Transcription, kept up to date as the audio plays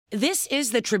This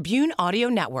is the Tribune Audio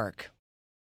Network.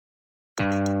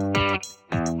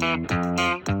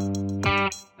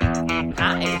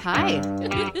 Hi.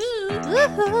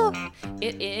 Woohoo.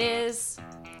 It is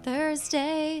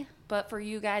Thursday, but for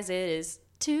you guys it is.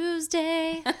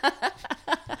 Tuesday.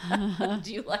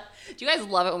 Do you guys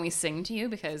love it when we sing to you?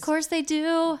 Because Of course they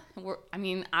do.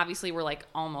 obviously we're like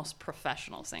almost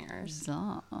professional singers.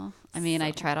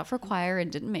 I tried out for choir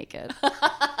and didn't make it.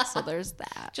 So there's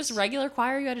that. Just regular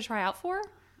choir you had to try out for?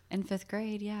 In 5th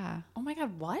grade, yeah. Oh my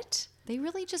god, what? They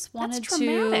really just That's wanted to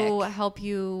traumatic. help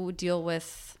you deal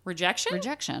with Rejection?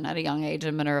 rejection at a young age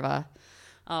in Minerva.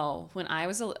 Oh, when I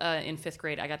was in 5th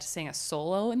grade, I got to sing a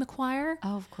solo in the choir.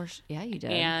 Oh, of course. Yeah, you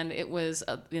did. And it was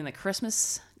in the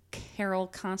Christmas Carol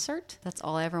concert. That's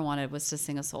all I ever wanted was to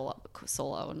sing a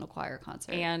solo in a choir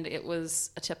concert. And it was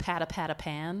a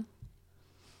Tapata-Pata-Pan.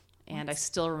 And I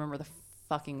still remember the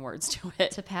fucking words to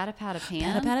it. Tapata-Pata-Pan?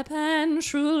 Pata-Pata-Pan,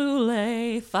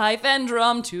 shululay, fife and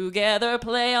drum together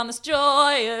play on this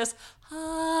joyous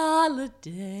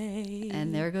holiday.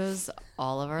 And there goes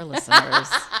all of our listeners.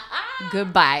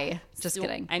 Goodbye. Just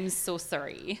kidding. I'm so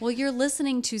sorry. Well, you're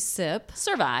listening to SIP.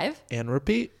 Survive. And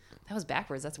repeat. That was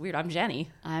backwards. That's weird. I'm Jenny.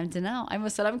 I'm Danelle. I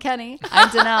almost said I'm Kenny. I'm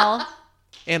Danelle.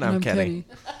 And I'm Kenny.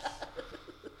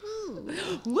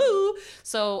 Woo!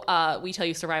 So we tell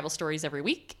you survival stories every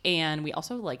week, and we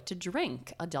also like to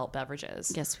drink adult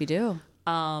beverages. Yes, we do.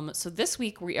 So this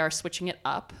week we are switching it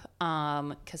up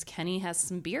because Kenny has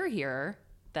some beer here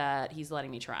that he's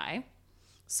letting me try.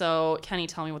 So Kenny,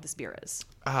 tell me what this beer is.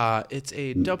 It's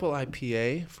a double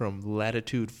IPA from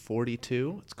Latitude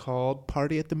 42. It's called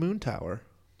Party at the Moon Tower.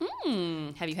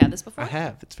 Have you had this before? I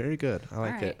have. It's very good. I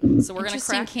like All right. it. So we're gonna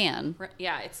Interesting crack. can.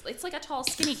 Yeah, it's like a tall,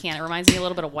 skinny can. It reminds me a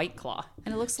little bit of White Claw.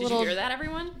 And it looks a Did little. you hear that,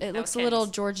 everyone? It That looks was a little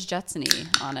Kenny's. George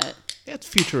Jetsony on it. Yeah, it's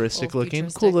futuristic Little looking.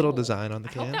 futuristic. Cool little design on the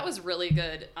I hope can. that was really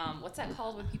good. What's that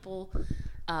called when people?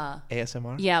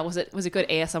 ASMR? Yeah, was it good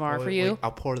ASMR Oh, for wait, you? wait,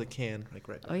 I'll pour the can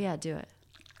right Oh yeah, do it.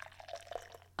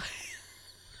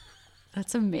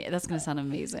 That's amazing. That's gonna sound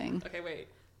amazing. Okay, wait.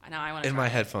 Now I want to. In my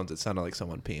headphones, it sounded like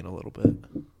someone peeing a little bit.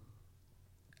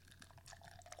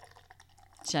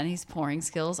 Jenny's pouring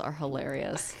skills are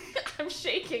hilarious. I'm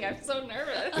shaking. I'm so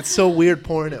nervous. It's so weird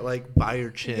pouring it like by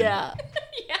your chin. Yeah.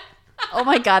 Yeah. Oh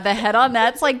my god, the head on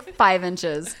that's like 5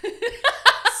 inches.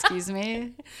 Excuse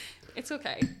me. It's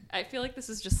okay. I feel like this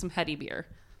is just some heady beer.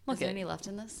 Is Look there at any left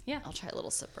in this? Yeah. I'll try a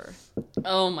little sipper.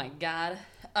 Oh my god.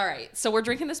 All right, so we're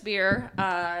drinking this beer.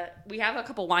 We have a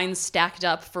couple wines stacked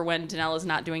up for when Danelle is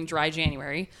not doing dry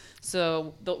January.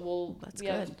 So we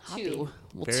have good. two.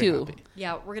 Well, Very two. hoppy.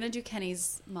 Yeah, we're gonna do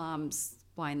Kenny's mom's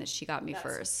wine that she got me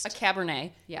first. A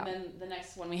Cabernet. Yeah. And then the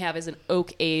next one we have is an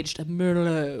oak-aged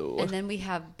Merlot. And then we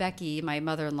have Becky, my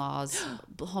mother-in-law's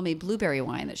homemade blueberry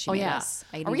wine that she made yeah. us.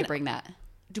 I Are need we to gonna- bring that.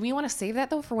 Do we want to save that,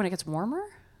 though, for when it gets warmer?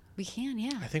 We can,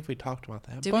 yeah. I think we talked about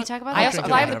that. Did we but talk about I'll that? I drink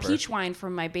it have the whenever. peach wine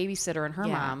from my babysitter and her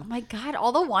Yeah. Oh mom. my god,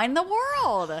 all the wine in the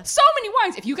world. So many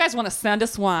wines. If you guys want to send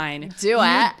us wine, Do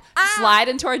it. slide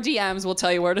into our DMs. We'll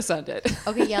tell you where to send it.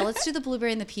 Okay, yeah, let's do the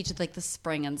blueberry and the peach with like the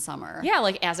spring and summer. Yeah,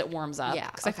 like as it warms up. Yeah,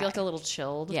 Because I feel okay. like a little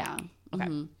chilled. Yeah. Okay.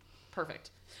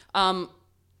 Perfect.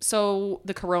 So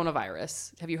the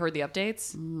coronavirus. Have you heard the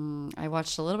updates? I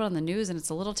watched a little bit on the news and it's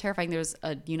a little terrifying. There's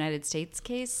a United States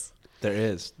case. There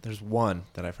is. There's one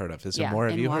that I've heard of. Is there Yeah, more?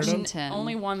 Have in you heard of? Washington.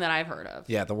 Only one that I've heard of.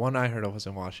 Yeah, the one I heard of was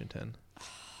in Washington.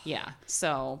 Yeah.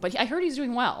 So, but I heard he's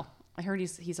doing well. I heard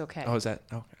he's okay. Oh, is that?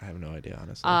 Oh, I have no idea,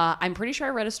 honestly. I'm pretty sure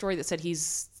I read a story that said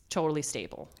he's totally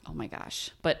stable. Oh my gosh.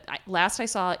 But last I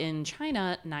saw in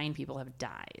China, 9 people have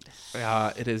died.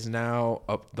 It is now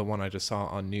up. The one I just saw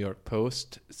on New York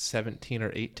Post, 17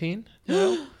 or 18,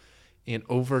 and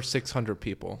over 600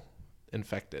 people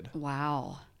infected.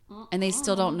 Wow. And they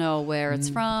still don't know where it's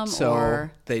from So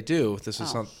or they do. This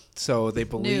is so they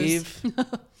believe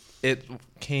it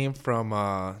came from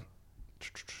a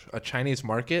Chinese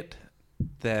market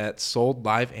that sold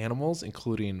live animals,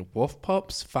 including wolf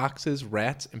pups, foxes,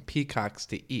 rats, and peacocks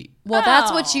to eat. well,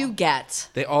 that's what you get.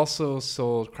 They also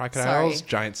sold crocodiles, Sorry.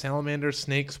 giant salamanders,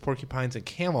 snakes, porcupines, and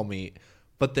camel meat.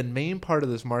 But the main part of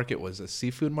this market was a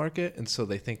seafood market, and so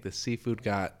they think the seafood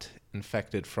got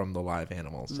infected from the live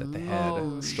animals that they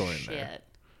had stored in there. Shit.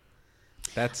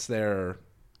 That's their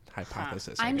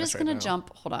hypothesis. I I'm guess, just right going now. to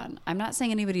jump. Hold on. I'm not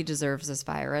saying anybody deserves this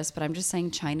virus, but I'm just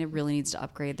saying China really needs to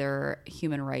upgrade their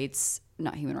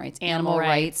animal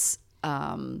rights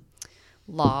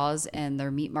laws, and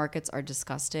their meat markets are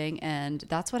disgusting. And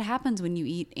that's what happens when you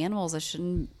eat animals that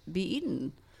shouldn't be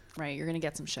eaten. Right. You're going to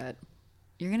get some shit.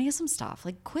 You're going to get some stuff.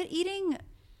 Like, quit eating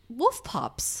wolf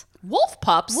pups. Wolf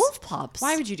pups? Wolf pups.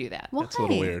 Why would you do that? Why? That's a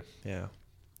little weird. Yeah.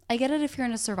 I get it if you're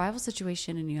in a survival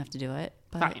situation and you have to do it.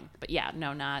 But Fine. But yeah,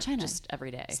 no, not China. just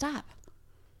every day. Stop.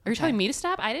 Are you telling me to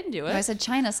stop? I didn't do it. I said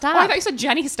China, stop. Oh, I thought you said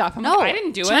Jenny stop. I'm no, like, I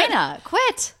didn't do it. China,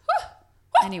 quit.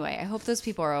 Anyway, I hope those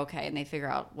people are okay and they figure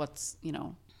out what's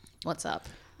up.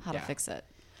 how to fix it.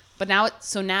 But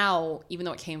now, even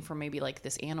though it came from maybe like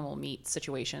this animal meat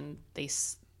situation,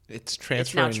 It's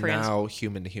transferring trans- now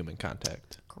human to human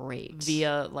contact. Great.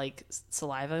 via like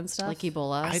saliva and stuff. Like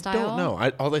Ebola I style? don't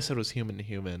know. All they said was human to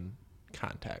human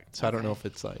contact. So I don't know if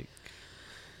it's like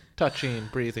touching,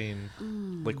 breathing,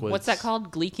 liquids. What's that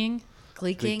called? Gleeking?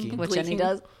 Gleeking, what Gleeking. Jenny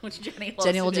does. Which Jenny loves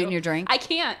Jenny will to do in your drink. I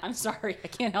can't. I'm sorry. I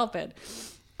can't help it.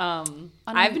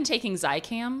 I've been taking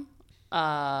Zicam,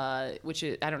 which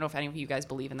is, I don't know if any of you guys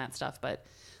believe in that stuff, but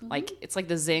like it's like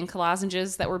the zinc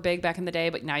lozenges that were big back in the day,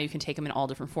 but now you can take them in all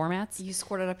different formats. You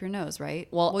squirt it up your nose, right?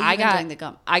 Well, you've I been got doing the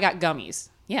gum. I got gummies.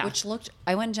 Yeah.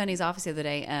 I went in Jenny's office the other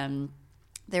day and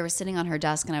they were sitting on her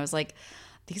desk and I was like,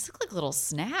 these look like little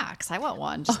snacks. I want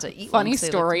one just to eat. Funny one 'cause they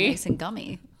look story. nice and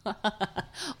gummy.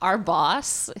 Our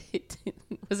boss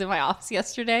was in my office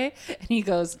yesterday and he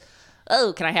goes,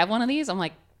 "Oh, can I have one of these?" I'm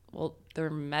like, "Well, they're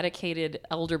medicated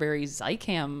elderberry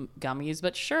Zicam gummies,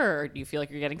 but sure. Do you feel like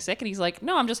you're getting sick?" And he's like,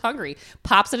 "No, I'm just hungry."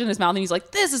 Pops it in his mouth and he's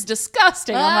like, "This is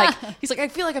disgusting." I'm like, he's like, "I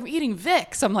feel like I'm eating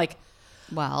Vicks." I'm like,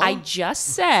 Well, I just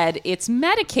said it's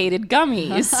medicated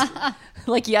gummies.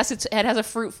 Like, yes, it has a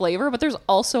fruit flavor, but there's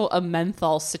also a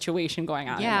menthol situation going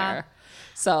on in there.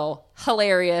 So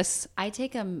hilarious. I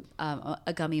take a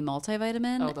gummy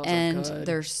multivitamin, Oh, those are and good.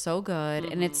 they're so good.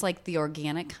 And it's like the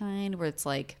organic kind where it's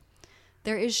like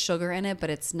there is sugar in it,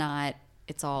 but it's not.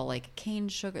 It's all like cane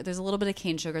sugar. There's a little bit of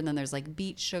cane sugar, and then there's like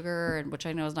beet sugar, and which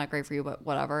I know is not great for you, but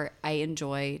whatever. I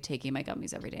enjoy taking my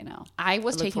gummies every day now. I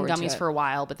was look taking forward to gummies it. for a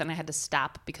while, but then I had to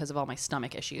stop because of all my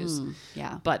stomach issues.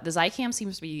 Yeah, But the Zicam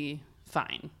seems to be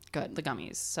fine. Good. The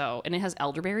gummies. So, and it has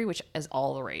elderberry, which is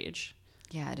all the rage.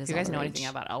 yeah, it is. If you guys all the know rage. anything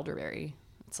about elderberry,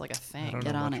 it's like a I thing. don't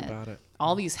Get know on much it. about it.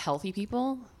 All these healthy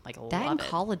people like that love and it.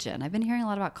 collagen? I've been hearing a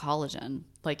lot about collagen,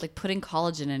 Like- putting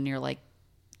collagen in your like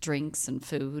drinks and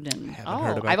food and Haven't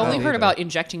heard about I've only that heard either. about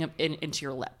injecting them into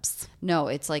your lips. no,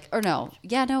 it's like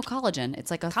collagen.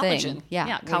 It's like a Collagen. thing. Yeah,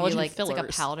 Yeah, where you, collagen like, It's like a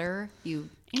fillers. powder. You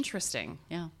Interesting.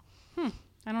 yeah. I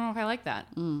don't know if I like that.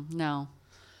 No.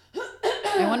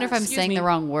 I wonder if I'm Excuse saying me. the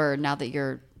wrong word now that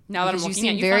you're. Now that I'm because looking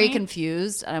at seem you very funny?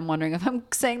 confused, and I'm wondering if I'm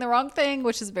saying the wrong thing,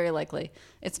 which is very likely.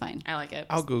 It's fine. I like it.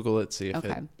 I'll Google it, see if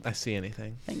Okay. I see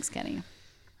anything. Thanks, Kenny.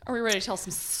 Are we ready to tell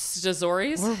some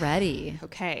stories? We're ready.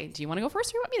 Okay. Do you want to go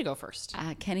first or you want me to go first?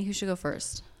 Kenny, who should go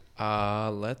first?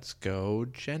 Let's go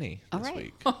Jenny All this right.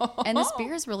 week. And this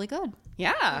beer is really good.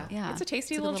 Yeah. Yeah, It's a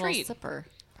tasty like little treat. sipper.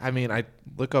 I mean, I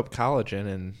look up collagen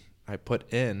and I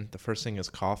put in the first thing is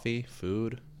coffee,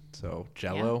 food, so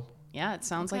Jello. Yeah, it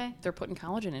sounds Okay. like they're putting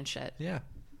collagen in shit. Yeah,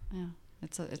 Yeah,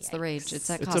 it's the rage. It's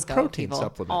at it's Costco. a protein people.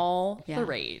 supplement. All Yeah. the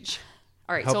rage.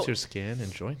 All right. Helps so your skin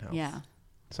and joint health. Yeah,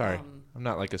 Sorry, I'm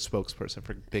not like a spokesperson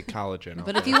for big collagen.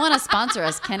 but if you want to sponsor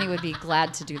us, Kenny would be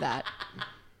glad to do that.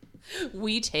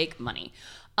 we take money.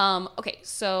 Okay,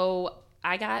 so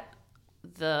I got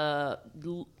the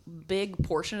big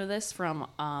portion of this from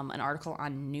an article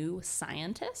on New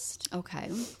Scientist.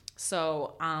 Okay,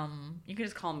 So you can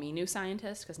just call me New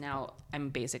Scientist because now I'm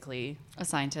basically a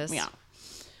scientist. yeah.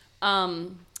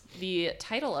 The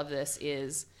title of this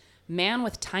is "Man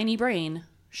with Tiny Brain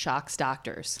Shocks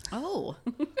Doctors." Oh,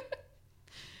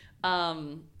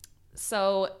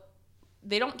 So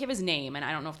they don't give his name, and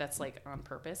I don't know if that's like on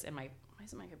purpose. And why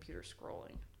isn't my computer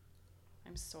scrolling?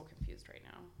 I'm so confused right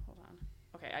now. Hold on.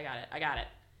 Okay, I got it.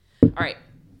 All right.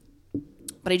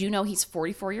 But I do know he's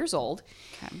 44 years old.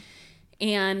 okay.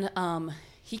 And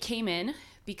he came in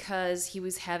because he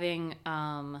was having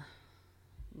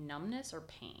numbness or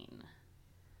pain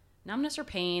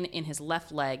in his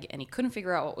left leg, and he couldn't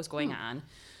figure out what was going on.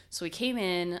 So he came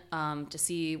in to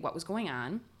see what was going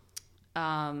on.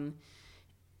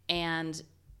 And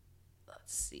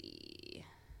let's see.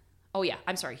 Oh, yeah,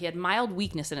 I'm sorry. He had mild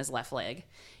weakness in his left leg.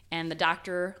 And the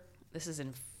doctor, this is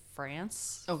in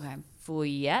France, Okay.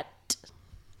 Fouillet,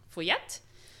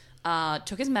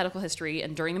 took his medical history,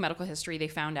 and during the medical history, they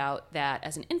found out that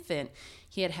as an infant,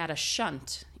 he had had a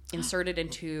shunt inserted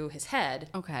into his head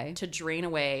Okay. to drain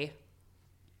away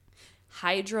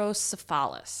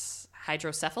hydrocephalus.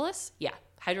 Hydrocephalus? Yeah,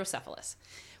 hydrocephalus,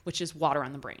 which is water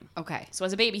on the brain. Okay. So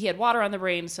as a baby, he had water on the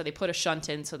brain, so they put a shunt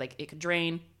in so like it could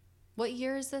drain. What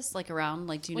year is this? Like around?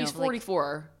 Like, do you Well, know? he's if, like-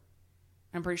 44.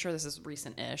 I'm pretty sure this is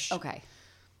recent-ish. Okay.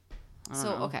 So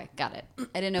okay, got it. I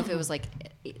didn't know if it was like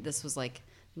this was like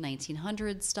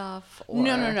 1900 stuff. Or...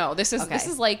 No. This is Okay.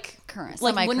 like Current,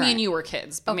 like when me semi-current. and you were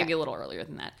kids, but Okay. maybe a little earlier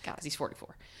than that Got because it. he's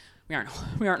 44. we aren't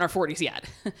in our 40s yet.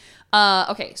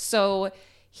 Okay, so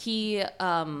he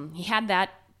had that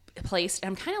placed, and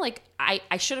I'm kind of like,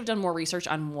 I should have done more research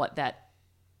on what that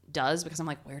does, because I'm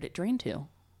like, where did it drain to?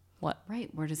 What? Right.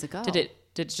 Where does it go? Did it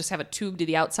just have a tube to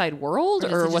the outside world,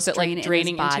 does or it was just it like drain in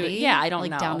draining his body? into it? Yeah, I don't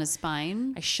like know. down his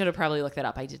spine. I should have probably looked that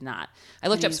up. I did not. I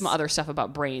looked up some other stuff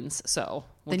about brains, so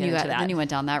we'll get into that. Then you went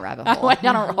down that rabbit I hole. went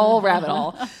down a whole rabbit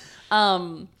hole.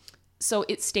 So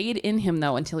it stayed in him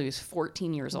though until he was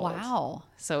 14 years old. Wow.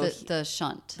 So the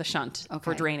shunt. the shunt for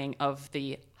Okay. draining of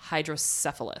the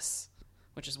hydrocephalus,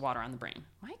 which is water on the brain.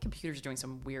 My computer's doing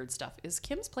some weird stuff. Is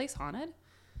Kim's place haunted?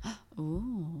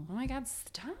 Ooh. Oh my God,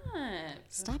 stop.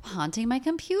 Stop haunting my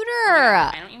computer.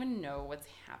 I don't even know what's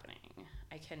happening.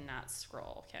 I cannot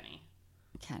scroll, Kenny.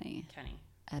 Kenny,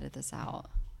 edit this out.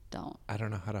 Don't. I don't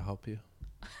know how to help you.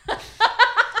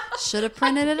 Should have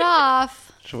printed it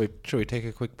off. Should we take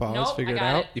a quick pause? Nope, Figure I it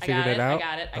got out? You I figured got it out?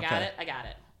 I got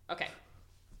it. Okay.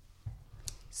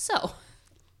 So,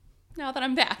 now that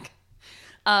I'm back.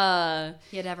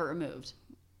 He had to have it removed.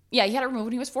 Yeah, he had it removed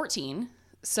when he was 14.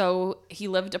 So he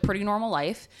lived a pretty normal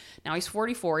life. Now he's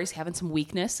 44. He's having some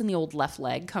weakness in the old left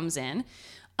leg comes in.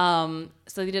 So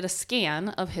they did a scan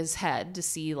of his head to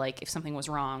see like if something was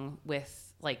wrong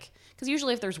with like, because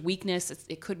usually if there's weakness,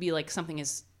 it could be like something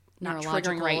is not triggering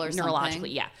Neurological right or neurologically.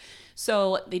 something. Yeah.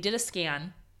 So they did a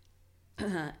scan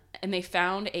and they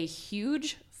found a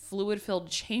huge fluid-filled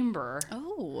chamber,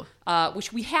 Oh.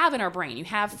 which we have in our brain. You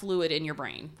have fluid in your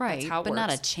brain. Right. That's how it but not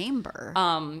works. a chamber.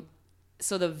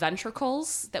 So the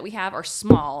ventricles that we have are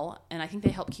small, and I think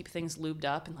they help keep things lubed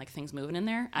up and like things moving in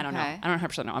there. I don't know. Okay. I don't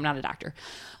 100% know. I'm not a doctor.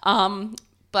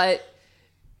 But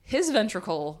his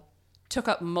ventricle took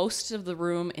up most of the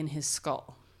room in his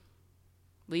skull,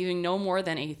 leaving no more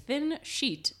than a thin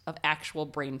sheet of actual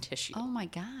brain tissue. oh my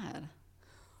God.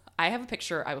 I have a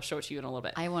picture. I will show it to you in a little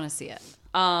bit. I want to see it.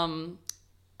 Oh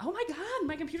my God,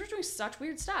 my computer's doing such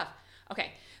weird stuff.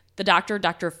 Okay. The doctor,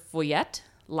 Dr. Foyet,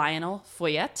 Lionel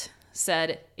Foyet,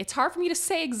 said, it's hard for me to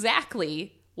say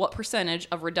exactly what percentage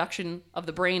of reduction of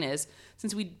the brain is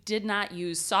since we did not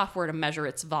use software to measure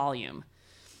its volume.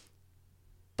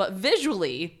 But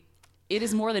visually, it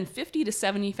is more than 50 to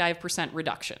 75%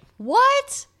 reduction.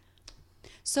 What?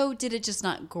 So did it just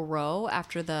not grow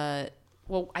after the...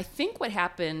 Well, I think what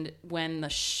happened when the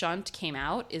shunt came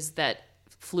out is that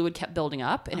fluid kept building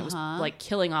up and it was like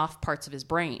killing off parts of his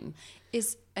brain.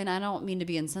 And I don't mean to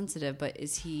be insensitive, but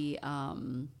is he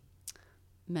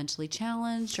mentally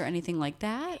challenged or anything like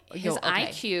that? His Okay.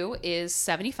 IQ is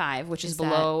 75, which is Is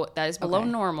below that is below okay.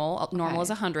 normal. Normal Okay. is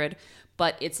 100,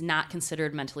 but it's not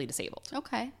considered mentally disabled.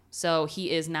 Okay. So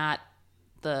he is not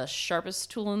the sharpest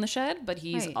tool in the shed, but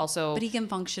he's Right. also But he can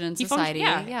function in He func- society.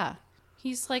 yeah. Yeah.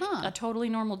 he's like Huh. a totally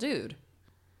normal dude.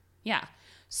 Yeah.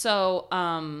 So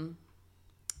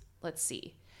let's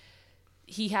see.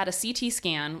 He had a CT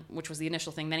scan, which was the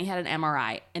initial thing. Then he had an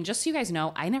MRI. And just so you guys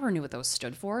know, I never knew what those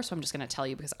stood for. So I'm just going to tell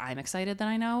you because I'm excited that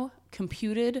I know.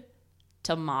 Computed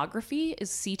tomography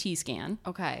is CT scan.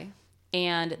 Okay.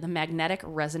 And the magnetic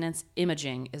resonance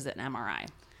imaging is an MRI.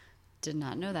 Did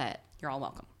not know that. You're all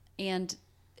welcome. And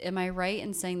am I right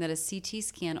in saying that a CT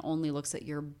scan only looks at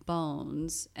your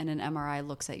bones and an MRI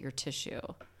looks at your tissue?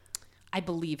 I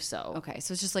believe so. Okay.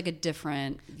 So it's just like a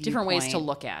different Different ways to viewpoint.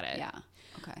 look at it. Yeah.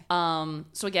 Okay.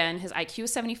 So again, his IQ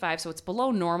is 75, so it's below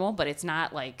normal, but it's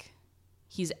not like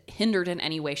he's hindered in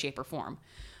any way, shape, or form.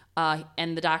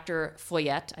 And the doctor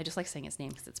Foyet, I just like saying his name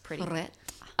because it's pretty. Correct.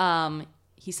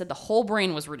 He said the whole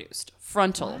brain was reduced.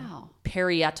 Frontal, Wow.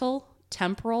 parietal,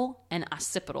 temporal, and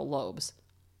occipital lobes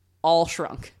all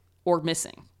shrunk or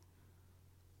missing.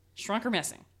 Shrunk or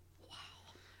missing.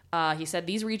 Wow. He said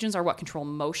these regions are what control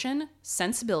motion,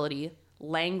 sensibility,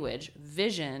 language,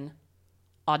 vision,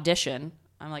 audition.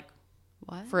 I'm like,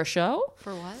 What? for a show?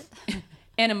 For what?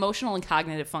 And emotional and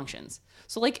cognitive functions.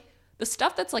 So like the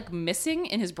stuff that's like missing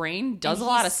in his brain does And a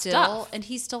lot of he's still, stuff. and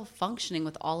he's still functioning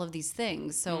with all of these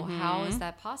things. So how is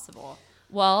that possible?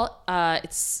 Well,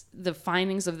 it's the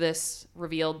findings of this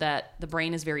revealed that the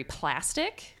brain is very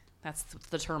plastic. That's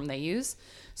the term they use.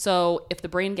 So if the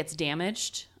brain gets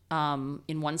damaged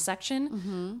in one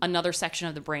section, another section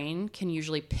of the brain can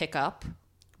usually pick up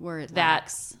Where it that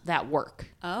lacks. that work.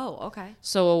 Oh, okay.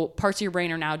 So parts of your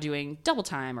brain are now doing double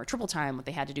time or triple time what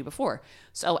they had to do before.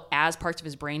 So as parts of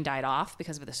his brain died off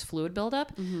because of this fluid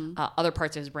buildup, other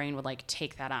parts of his brain would like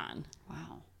take that on.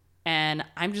 Wow. And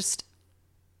I'm just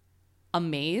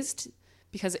amazed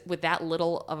because with that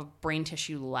little of brain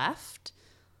tissue left,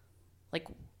 like,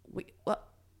 what?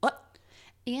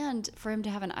 And for him to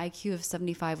have an IQ of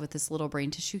 75 with this little brain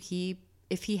tissue,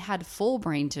 if he had full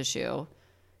brain tissue,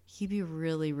 he'd be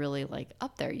really, really like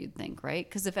up there, you'd think, right?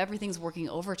 Because if everything's working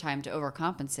overtime to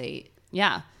overcompensate.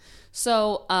 Yeah.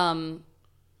 So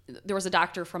there was a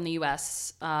doctor from the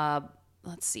U.S.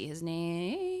 Let's see. His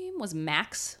name was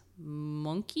Max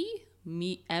Muenke.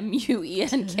 Muenke.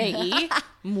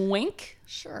 Mwink.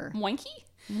 Sure. Moinky.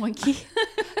 Monkey.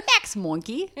 Max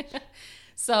Monkey.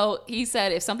 So he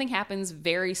said if something happens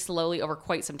very slowly over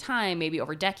quite some time, maybe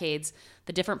over decades,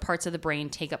 the different parts of the brain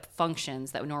take up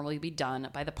functions that would normally be done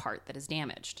by the part that is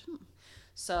damaged.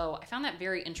 So I found that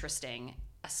very interesting,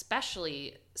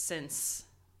 especially since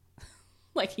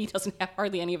like he doesn't have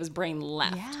hardly any of his brain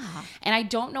left. Yeah. And I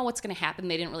don't know what's going to happen.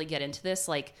 They didn't really get into this.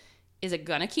 Like, is it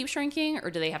going to keep shrinking, or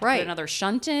do they have to Right. put another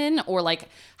shunt in, or like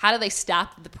how do they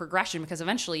stop the progression? Because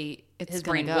eventually his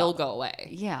gonna brain go. will go away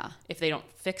Yeah. if they don't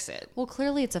fix it. Well,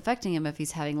 clearly it's affecting him if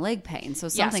he's having leg pain. So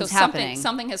Yeah, something's so happening.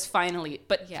 something has finally,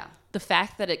 but Yeah. the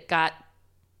fact that it got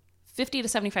 50 to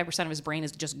 75% of his brain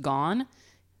is just gone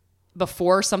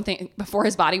before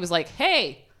his body was like,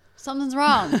 hey, Something's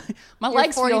wrong. my You're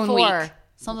leg's feeling 44. weak.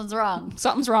 Something's wrong.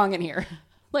 Something's wrong in here.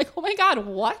 Like, oh my God,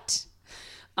 what?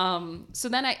 So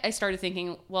then I started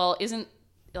thinking, well,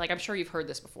 I'm sure you've heard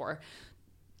this before.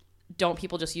 Don't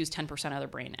people just use 10% of their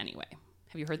brain anyway?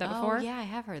 Have you heard that before? Oh, yeah, I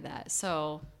have heard that.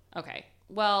 So, Okay.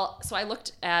 Well, so I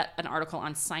looked at an article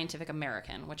on Scientific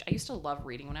American, which I used to love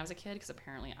reading when I was a kid because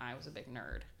apparently I was a big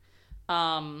nerd.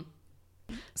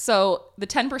 So the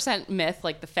 10% myth,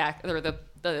 like the fact, or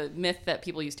the myth that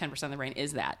people use 10% of the brain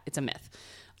is that it's a myth.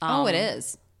 it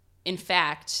is. In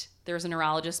fact, there's a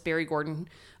neurologist, Barry Gordon,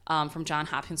 from Johns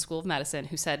Hopkins School of Medicine,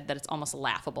 who said that it's almost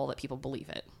laughable that people believe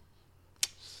it.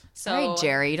 So, All right,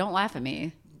 Jerry, don't laugh at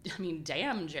me. I mean,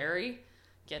 damn, Jerry,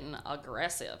 getting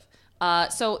aggressive.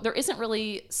 So there isn't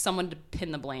really someone to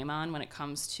pin the blame on when it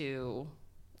comes to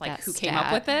like That who came up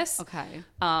stat. with this. Okay.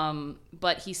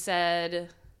 But he said,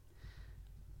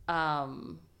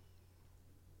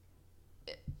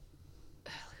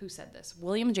 who said this?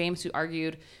 William James, who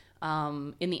argued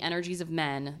in The Energies of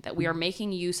Men that we are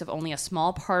making use of only a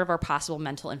small part of our possible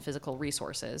mental and physical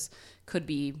resources, could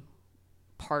be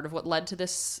part of what led to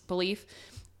this belief.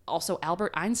 Also,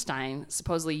 Albert Einstein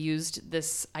supposedly used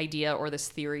this idea or this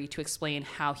theory to explain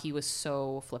how he was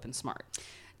so flippin' smart.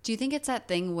 Do you think it's that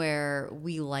thing where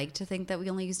we like to think that we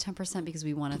only use 10% because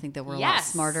we want to think that we're a lot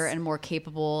Yes. smarter and more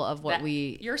capable of what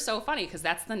You're so funny because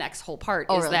that's the next whole part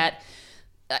Oh, is really? that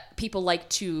people like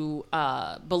to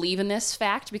believe in this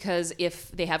fact because if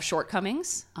they have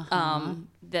shortcomings,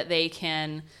 that they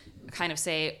can kind of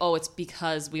say, oh, it's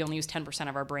because we only use 10%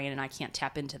 of our brain and I can't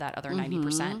tap into that other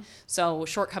 90%. So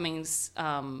shortcomings,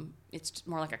 it's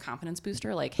more like a confidence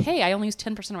booster. Like, hey, I only use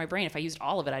 10% of my brain. If I used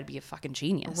all of it, I'd be a fucking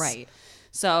genius. Right.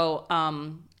 So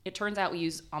it turns out we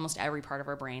use almost every part of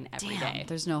our brain every day. Damn,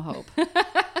 there's no hope.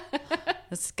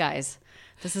 Guys,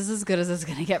 this is as good as it's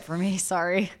going to get for me.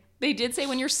 Sorry. They did say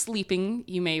when you're sleeping,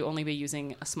 you may only be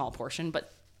using a small portion,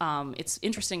 but it's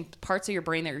interesting. Parts of your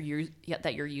brain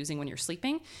that you're using when you're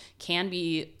sleeping can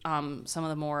be some of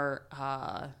the more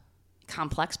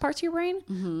complex parts of your brain,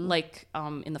 like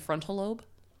in the frontal lobe.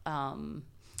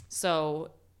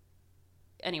 So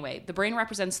anyway, the brain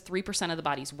represents 3% of the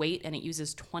body's weight, and it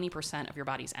uses 20% of your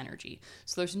body's energy.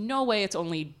 So there's no way it's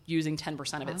only using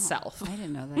 10% of itself. I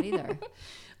didn't know that either.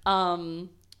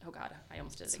 Oh God, I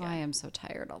almost did it That's again. why I'm so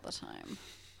tired all the time.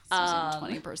 It's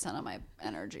using 20% of my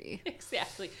energy.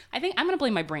 Exactly. I think I'm going to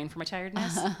blame my brain for my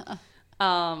tiredness.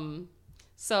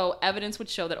 So evidence would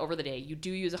show that over the day, you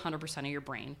do use 100% of your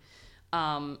brain.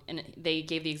 And they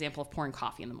gave the example of pouring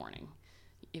coffee in the morning.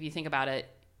 If you think about it,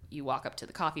 you walk up to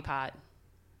the coffee pot,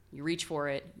 you reach for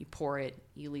it, you pour it,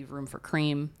 you leave room for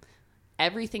cream.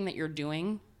 Everything that you're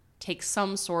doing takes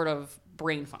some sort of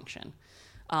brain function.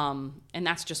 And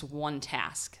that's just one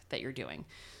task that you're doing.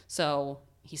 So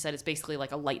he said it's basically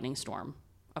like a lightning storm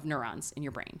of neurons in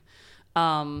your brain.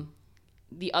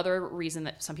 The other reason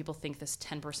that some people think this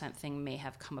 10% thing may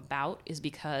have come about is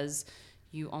because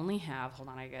you only have, hold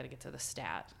on, I got to get to the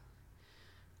stat.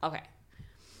 Okay.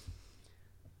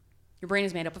 Your brain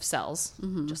is made up of cells,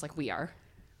 just like we are.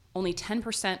 Only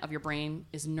 10% of your brain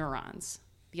is neurons.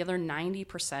 The other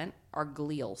 90% are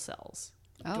glial cells.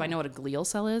 Oh. Do I know what a glial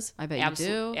cell is? I bet you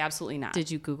do. Absolutely not. Did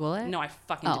you Google it? No, I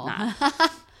fucking Oh. did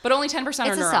not. But only 10% are It's a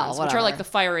neurons, cell, which are whatever. like the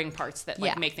firing parts that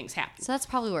like Yeah. make things happen. So that's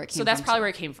probably where it came So from. that's probably where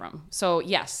it came from. So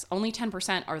yes, only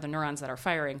 10% are the neurons that are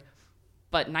firing,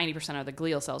 but 90% are the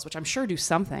glial cells, which I'm sure do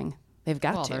something. They've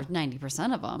got Well, to. there's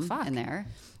 90% of them Fuck. in there.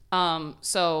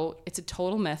 So it's a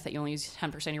total myth that you only use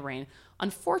 10% of your brain.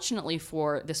 Unfortunately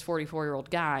for this 44-year-old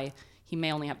guy, he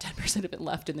may only have 10% of it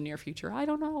left in the near future. I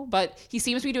don't know. But he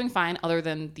seems to be doing fine other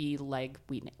than the leg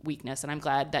weakness. And I'm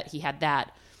glad that he had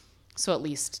that So at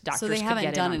least doctors So they could haven't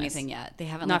get done in on this. anything yet. They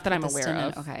haven't. Not that put I'm the aware stent in-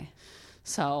 of. Okay.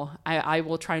 So I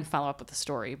will try and follow up with the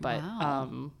story, but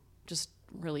Wow. just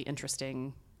really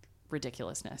interesting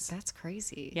ridiculousness. That's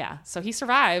crazy. Yeah. So he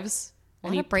survives. A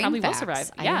And lot he of brain probably facts. will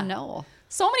survive. I Yeah. didn't know.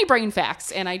 So many brain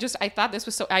facts. And I thought this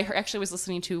was so, I actually was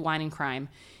listening to Wine and Crime,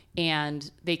 and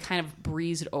they kind of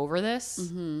breezed over this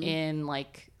Mm-hmm. in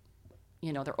like,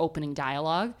 their opening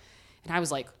dialogue. And I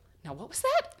was like, now what was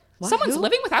that? What? Someone's Who?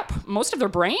 living without most of their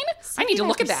brain? I need to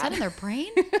look at 75% that. in their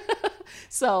brain.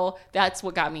 So that's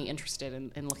what got me interested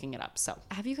in looking it up. So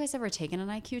Have you guys ever taken an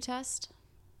IQ test?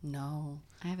 no.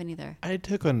 I haven't either. I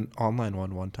took an online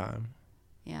one time.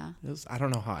 Yeah. I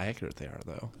don't know how accurate they are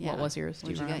though. Yeah. What was yours? Do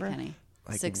What'd you you get, remember? Kenny?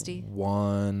 Like 60.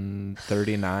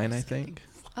 139, I think.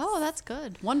 Oh, that's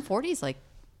good. 140 is like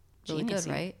really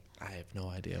Genius-y. good, right? I have no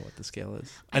idea what the scale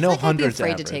is. I I know feel like hundreds I'd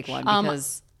be afraid average. to take one Um,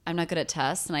 because I'm not good at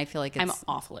tests, and I feel like it's. I'm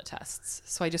awful at tests.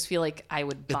 So I just feel like I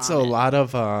would It's vomit. a lot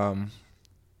of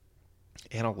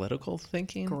analytical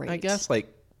thinking, I Great. guess,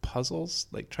 like puzzles,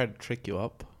 like try to trick you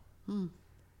up.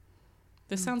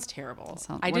 This sounds terrible.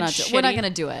 we're not gonna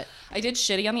do it. I did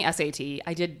shitty on the SAT.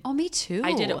 I did Oh, me too.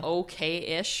 I did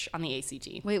okay-ish on the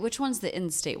ACT. Wait, which one's the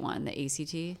in-state one? The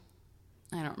ACT?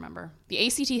 I don't remember. The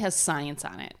ACT has science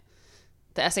on it.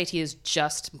 The SAT is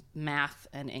just math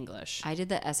and English. I did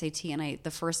the SAT, and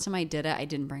the first time I did it, I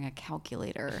didn't bring a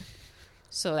calculator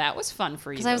So that was fun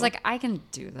for you. because I was like, I can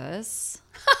do this.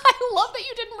 I love that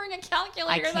you didn't bring a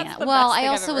calculator. I That's can't. the Well, best I thing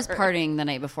I've also ever was heard. partying the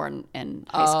night before in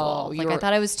high school. you Like I were-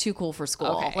 thought I was too cool for school.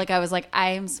 Okay. Like I was like,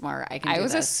 I am smart. I can. I do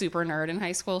was a this. super nerd in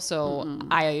high school, so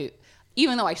Mm-hmm.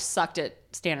 even though I sucked at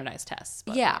standardized tests.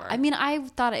 But Yeah, whatever. I mean, I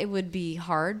thought it would be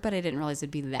hard, but I didn't realize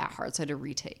it'd be that hard, so I had to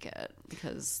retake it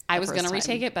because I was going to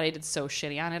retake it, but I did so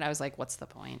shitty on it. I was like, what's the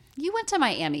point? You went to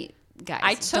Miami,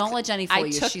 guys. Don't let Jenny fool I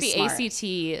you. took She's the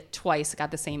smart. ACT twice,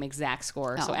 got the same exact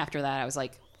score. So Oh. after that, I was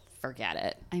like, forget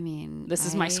it. I mean, This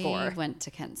is my score. I went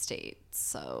to Kent State,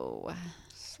 so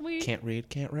Sweet. Can't read,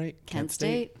 can't write. Kent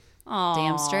State,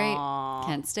 damn straight,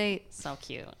 Kent State. So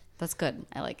cute. That's good.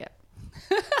 I like it.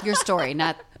 Your story,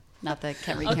 not the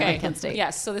Kent State.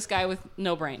 Yes. So this guy with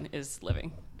no brain is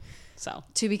living. So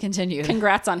To be continued.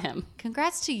 congrats on him.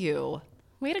 Congrats to you.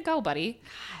 Way to go, buddy.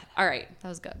 All right. That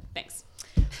was good. Thanks.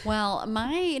 Well,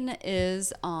 mine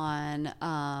is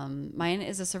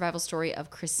a survival story of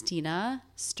Christina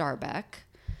Starbeck.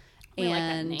 I like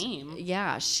that name.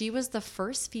 Yeah, she was the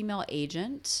first female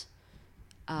agent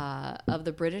of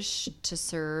the British to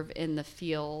serve in the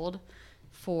field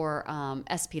for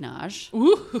espionage.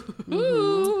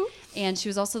 And she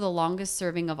was also the longest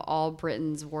serving of all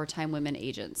Britain's wartime women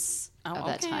agents of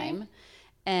that okay. time.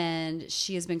 And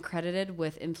she has been credited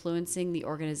with influencing the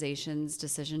organization's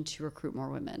decision to recruit more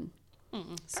women.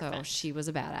 So she was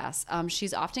a badass.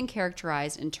 She's often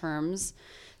characterized in terms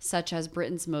such as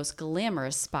Britain's most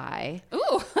glamorous spy.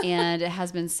 Ooh. And it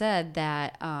has been said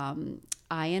that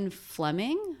Ian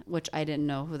Fleming, which I didn't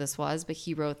know who this was, but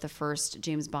he wrote the first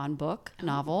James Bond book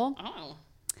novel, Oh.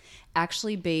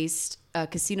 actually based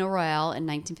Casino Royale in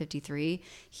 1953.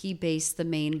 He based the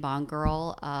main Bond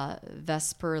girl,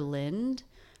 Vesper Lind,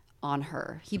 on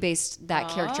her. He based that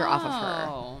character off of her.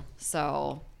 Oh.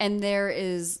 So, and there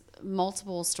is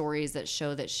multiple stories that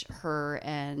show that her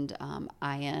and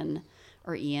Ian,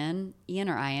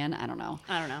 I don't know,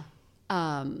 I don't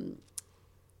know.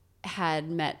 had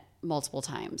met multiple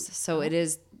times. So it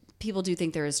is, people do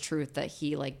think there is truth that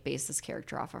he like based this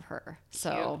character off of her.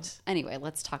 So Cute. anyway,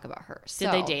 let's talk about her.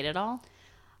 Did they date at all?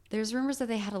 There's rumors that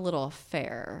they had a little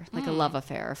affair, like a love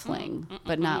affair, a fling,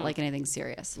 but not like anything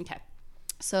serious. Okay.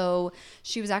 So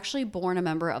she was actually born a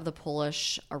member of the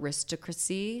Polish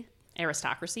aristocracy.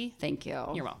 Aristocracy. Thank you.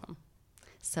 You're welcome.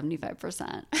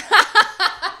 75%.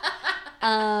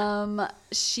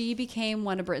 She became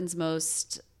one of Britain's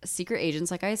most secret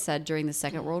agents, like I said, during the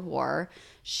Second World War.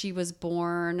 She was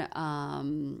born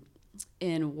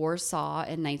in Warsaw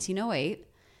in 1908.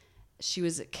 She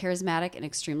was charismatic and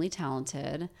extremely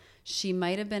talented. She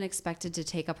might have been expected to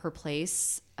take up her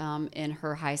place in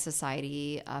her high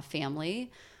society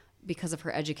family because of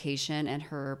her education and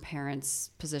her parents'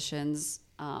 positions.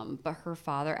 But her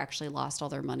father actually lost all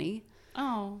their money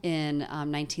Oh. in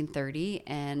 1930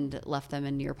 and left them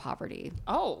in near poverty.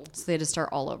 Oh. So they had to start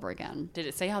all over again. Did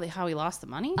it say how he lost the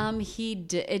money?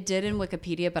 It did in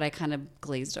Wikipedia, but I kind of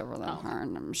glazed over that part.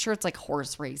 And I'm sure it's like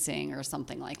horse racing or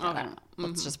something like that. I don't know.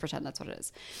 Let's just pretend that's what it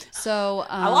is. So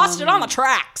I lost it on the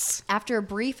tracks. after a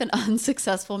brief and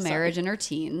unsuccessful marriage in her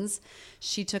teens,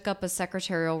 she took up a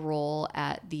secretarial role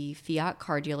at the Fiat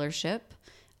car dealership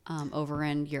over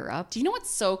in Europe. Do you know what's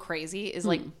so crazy is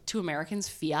like to Americans,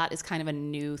 fiat is kind of a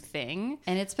new thing.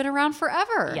 And it's been around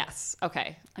forever. Yes.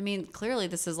 Okay. I mean, clearly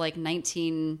this is like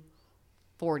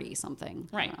 1940 something.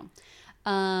 I Right. don't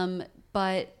know.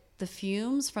 But the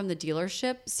fumes from the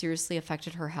dealership seriously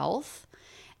affected her health.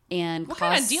 And What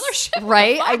kind of dealership? What the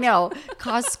Right? fuck? I know.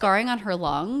 Caused scarring on her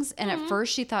lungs. And at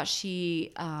first she thought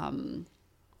she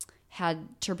had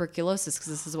tuberculosis because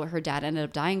this is what her dad ended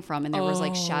up dying from. And there was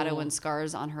like shadow and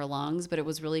scars on her lungs, but it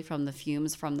was really from the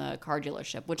fumes from the car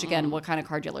dealership, which again, what kind of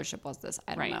car dealership was this?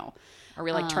 I don't Right. know. Are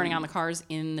we like turning on the cars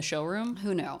in the showroom?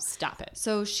 Who knows? Stop it.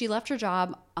 So she left her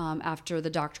job after the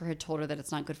doctor had told her that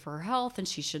it's not good for her health and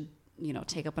she should,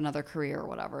 take up another career or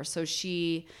whatever. So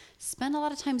she spent a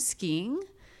lot of time skiing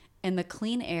in the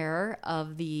clean air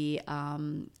of the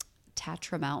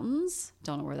Tatra Mountains.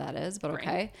 Don't know where that is, but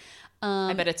okay.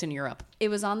 I bet it's in Europe. It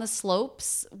was on the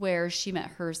slopes where she met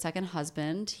her second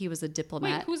husband. He was a Wait,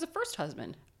 diplomat. who's the first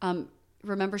husband?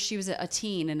 Remember, she was a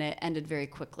teen and it ended very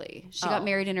quickly. She got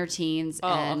married in her teens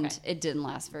and okay. it didn't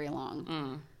last very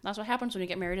long. That's what happens when you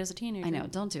get married as a teenager. I know.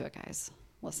 Don't do it, guys.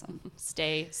 Listen.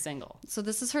 Stay single. So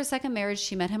this is her second marriage.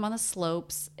 She met him on the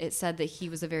slopes. It said that he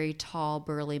was a very tall,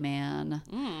 burly man.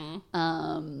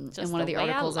 In Just one of the way I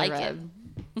articles like I read.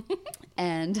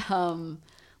 And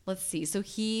let's see. So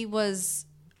he was,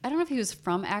 I don't know if he was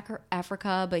from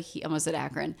Africa, but he almost said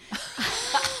Akron.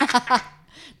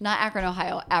 Not Akron,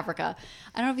 Ohio, Africa.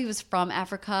 I don't know if he was from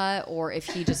Africa or if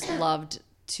he just loved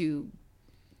to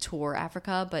tour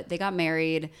Africa, but they got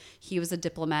married. He was a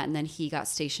diplomat and then he got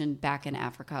stationed back in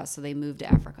Africa. So they moved to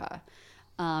Africa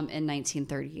in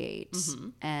 1938.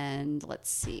 And let's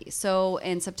see. So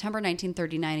in September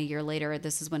 1939, a year later,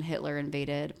 this is when Hitler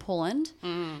invaded Poland,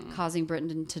 causing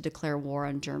Britain to declare war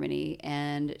on Germany.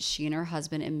 And she and her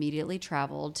husband immediately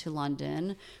traveled to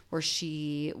London, where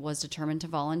she was determined to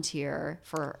volunteer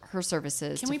for her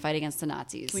services to fight against the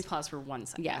Nazis. Can we pause for 1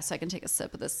 second? Yeah, so I can take a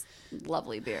sip of this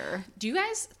lovely beer. Do you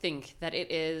guys think that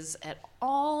it is at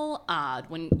all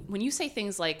odd when you say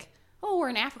things like, "Oh, we're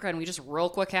in Africa and we just real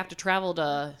quick have to travel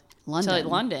to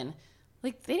London"?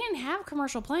 Like they didn't have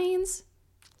commercial planes.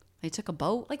 They took a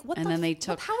boat, Like what? and then they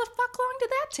took. How the fuck long did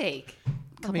that take?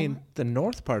 I mean, the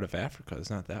north part of Africa is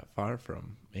not that far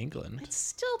from England. It's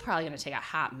still probably going to take a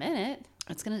hot minute.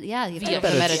 It's gonna, yeah, you have to Via go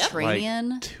to the ship? Mediterranean.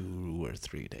 Like 2 or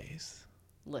 3 days.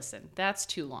 Listen, that's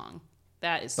too long.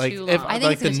 That is Like too if long. I think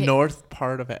like it's gonna the take- north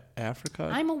part of Africa,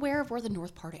 I'm aware of where the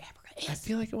north part of Africa I is.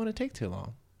 feel like it wouldn't take too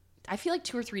long. I feel like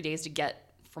 2 or 3 days to get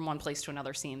from one place to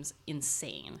another seems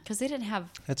insane. Because they didn't have,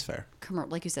 That's fair.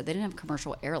 like you said, they didn't have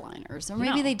commercial airliners, or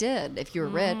maybe No. they did. If you were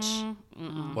rich,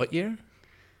 What year?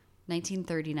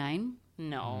 1939.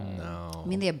 No. No. I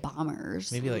mean, they had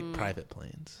bombers. Maybe like private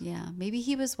planes. Yeah, maybe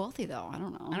he was wealthy though. I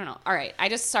don't know. I don't know. All right.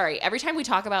 Sorry. Every time we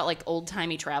talk about like old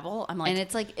timey travel, I'm like, And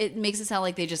it's like it makes it sound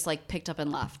like they just like picked up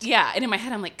and left. yeah. And in my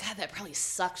head, I'm like, God, that probably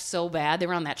sucked so bad. They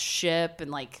were on that ship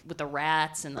and like with the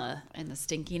rats and the, And the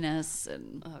stinkiness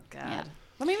and oh God. Yeah.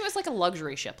 Well, maybe it was like a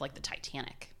luxury ship like the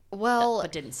Titanic. well,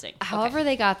 But didn't sink. however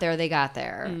they got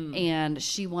there, and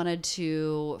she wanted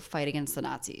to fight against the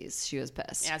Nazis. She was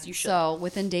pissed. As you should. So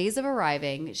within days of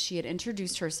arriving, she had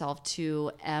introduced herself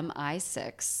to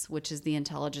MI6, which is the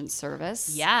intelligence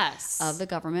service Yes. of the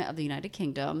government of the United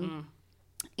Kingdom.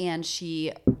 And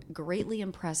she greatly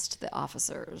impressed the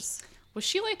officers. Was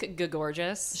she like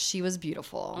gorgeous? She was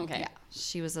beautiful. Okay. Yeah.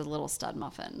 She was a little stud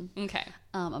muffin. Okay.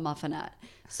 A muffinette.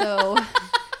 So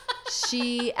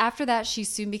after that, she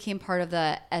soon became part of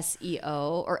the SOE.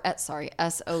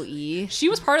 She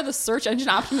was part of the search engine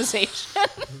optimization.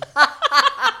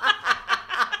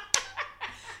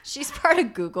 She's part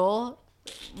of Google,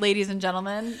 ladies and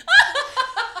gentlemen.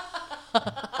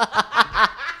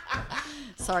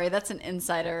 Sorry, that's an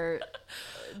insider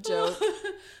joke.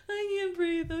 I can't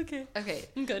breathe. Okay. Okay.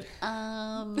 I'm good.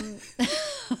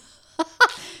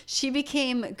 She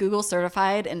became Google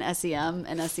certified in SEM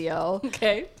and SEO.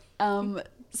 Okay.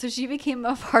 So she became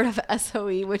a part of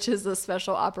SOE, which is the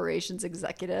Special Operations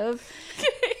Executive.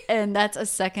 And that's a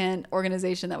second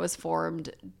organization that was formed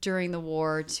during the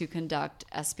war to conduct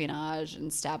espionage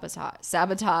and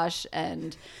sabotage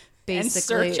and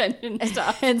basically search engine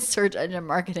stuff. and search engine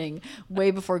marketing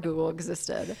way before Google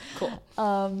existed. Cool.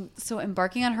 So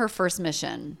embarking on her first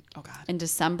mission Oh, God. in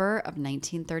December of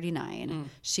 1939,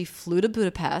 she flew to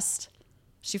Budapest.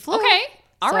 She flew. Okay.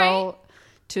 All right.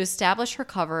 To establish her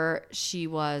cover, she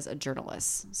was a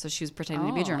journalist. So she was pretending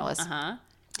to be a journalist. Uh-huh.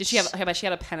 Did she have? How about she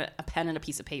had a pen and a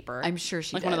piece of paper? I'm sure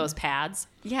she like did. one of those pads.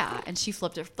 Yeah, and she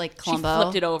flipped it like She Columbo.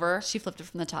 flipped it over. She flipped it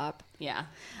from the top. Yeah.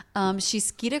 She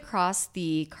skied across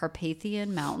the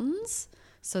Carpathian Mountains.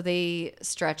 So they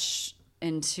stretch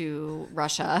into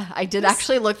Russia. I did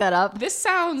actually look that up. This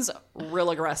sounds real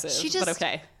aggressive, but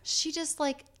okay. She just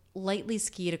like lightly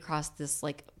skied across this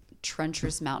like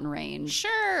treacherous mountain range.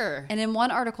 Sure. And in one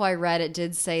article I read, it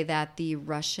did say that the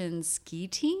Russian ski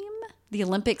team, the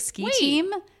Olympic ski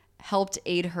team, helped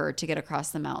aid her to get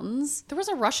across the mountains. There was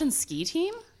a Russian ski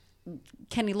team?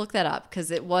 Kenny, look that up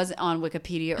because it was on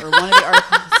Wikipedia or one of the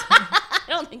articles. I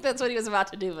don't think that's what he was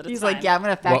about to do, but He's fine. like, yeah, I'm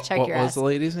going to fact check your What was ass. the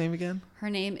lady's name again? Her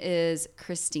name is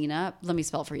Christina. Let me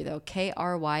spell it for you, though. Krystyna.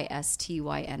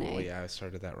 Oh, yeah, I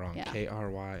started that wrong. Yeah.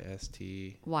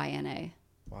 Krystyna. YNA.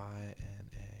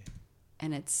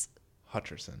 And it's...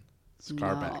 Hutcherson. No,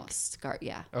 Scarback.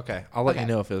 yeah. Okay, I'll let Okay. you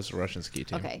know if it was a Russian ski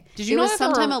team. Okay. Did you it know was that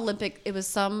there sometime were- Olympic... It was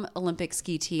some Olympic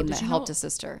ski team that you helped know- a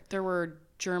sister. There were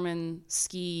German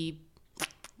ski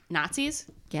Nazis.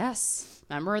 Yes.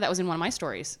 Remember? That was in one of my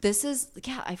stories. This is...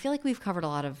 Yeah, I feel like we've covered a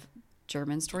lot of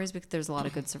German stories because there's a lot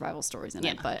of good survival stories in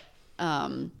it. But...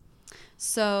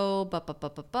 So,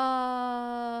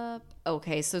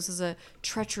 okay, so this is a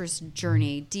treacherous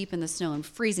journey deep in the snow and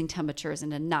freezing temperatures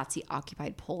into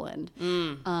Nazi-occupied Poland.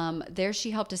 There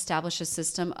she helped establish a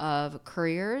system of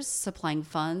couriers supplying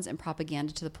funds and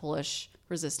propaganda to the Polish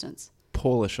resistance.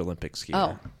 Polish Olympic skier.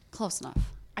 Oh, close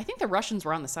enough. I think the Russians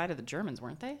were on the side of the Germans,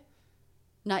 weren't they?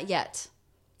 Not yet.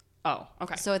 Oh,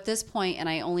 okay. So at this point, and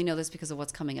I only know this because of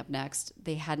what's coming up next,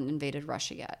 they hadn't invaded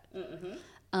Russia yet.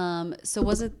 So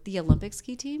was it the Olympic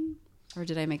ski team? Or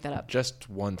did I make that up? Just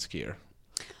one skier.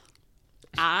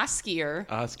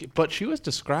 Skier. But she was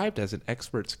described as an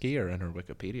expert skier on her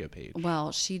Wikipedia page.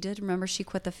 Well, she did. Remember, she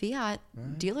quit the Fiat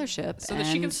dealership So that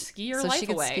she could ski her so life she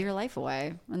could away. ski her life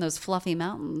away in those fluffy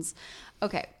mountains.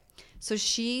 Okay, so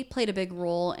she played a big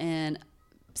role in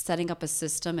setting up a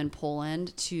system in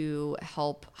Poland to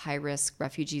help high-risk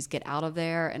refugees get out of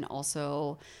there, and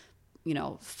also, you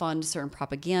know, fund certain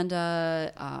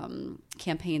propaganda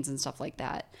campaigns and stuff like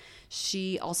that.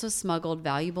 She also smuggled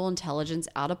valuable intelligence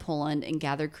out of Poland and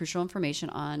gathered crucial information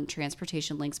on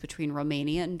transportation links between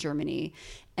Romania and Germany.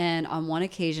 And on one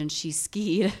occasion, she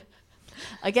skied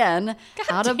again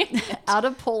out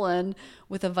of Poland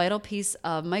with a vital piece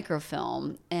of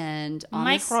microfilm. And on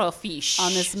Microfiche.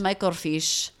 on this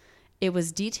microfiche, it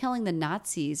was detailing the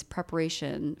Nazis'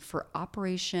 preparation for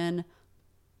Operation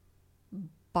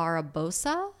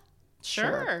Barbarossa.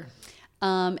 Sure.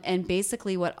 And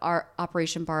basically what our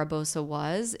Operation Barbarossa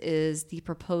was is the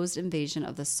proposed invasion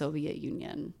of the Soviet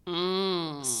Union.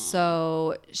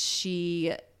 So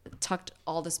she tucked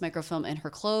all this microfilm in her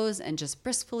clothes and just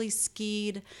briskly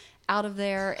skied out of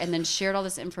there and then shared all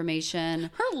this information.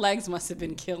 Her legs must have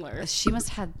been killer. She must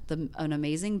have had an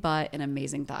amazing butt and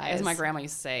amazing thighs. As my grandma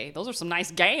used to say, those are some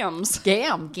nice gams.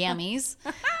 Gammies.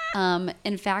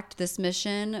 In fact, this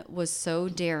mission was so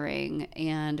daring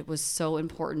and was so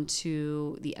important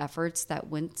to the efforts that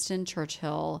Winston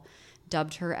Churchill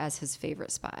dubbed her as his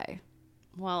favorite spy.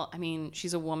 Well, I mean,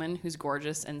 she's a woman who's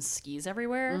gorgeous and skis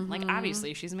everywhere. Like,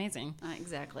 obviously, she's amazing.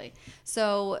 Exactly.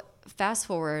 So fast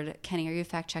forward, Kenny, are you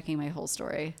fact checking my whole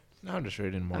story? No, I'm just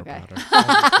reading more Okay.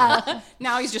 about her.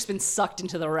 Now he's just been sucked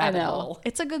into the rabbit hole.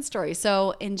 It's a good story.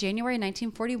 So in January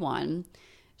 1941,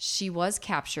 she was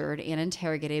captured and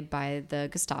interrogated by the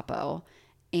Gestapo,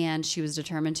 and she was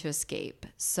determined to escape.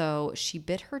 So she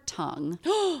bit her tongue,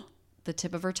 the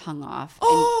tip of her tongue off.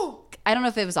 Oh! I don't know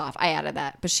if it was off. I added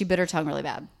that, but she bit her tongue really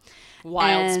bad.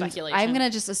 Wild And speculation. I'm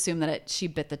gonna just assume that she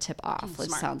bit the tip off, which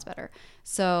Smart. sounds better.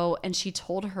 So, and she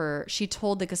told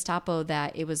the Gestapo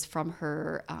that it was from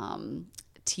her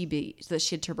TB, that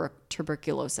she had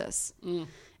tuberculosis, and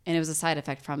it was a side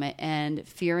effect from it. And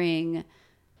fearing,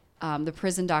 the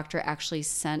prison doctor actually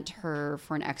sent her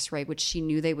for an X-ray, which she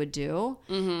knew they would do,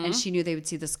 and she knew they would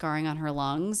see the scarring on her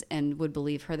lungs and would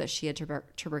believe her that she had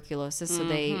tuberculosis. So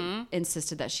they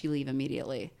insisted that she leave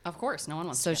immediately. Of course, no one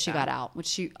wants So to get she that. got out, which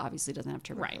she obviously doesn't have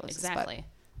Right, tuberculosis. exactly.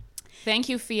 Thank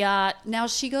you, Fiat. But now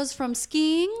she goes from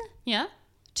skiing Yeah?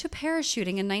 to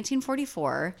parachuting in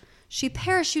 1944. She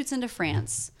parachutes into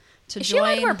France to Is she allowed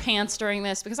to join. wear pants during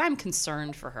this? Because I'm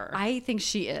concerned for her. I think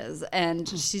she is, and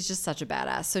she's just such a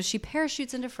badass. So she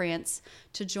parachutes into France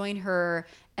to join her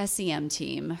SEM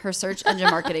team, her search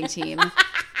engine marketing team,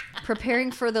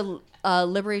 preparing for the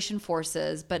liberation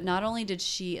forces. But not only did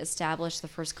she establish the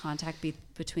first contact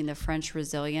between the French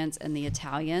resilience and the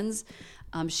Italians,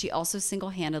 she also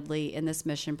single-handedly in this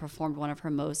mission performed one of her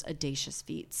most audacious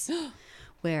feats.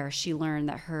 Where she learned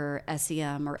that her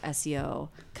SEM or SEO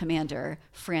commander,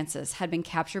 Francis, had been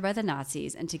captured by the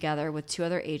Nazis, and together with 2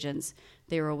 other agents,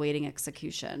 they were awaiting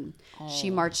execution.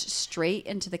 She marched straight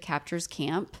into the captors'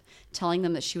 camp, telling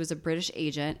them that she was a British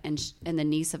agent and the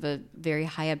niece of a very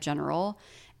high-up general,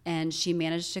 And she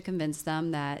managed to convince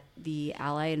them that the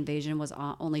Ally invasion was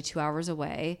only 2 hours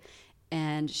away.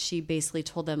 And she basically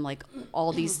told them like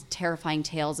all these terrifying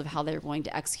tales of how they were going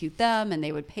to execute them and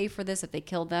they would pay for this if they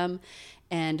killed them.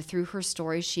 And through her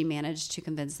story, she managed to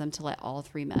convince them to let all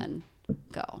 3 men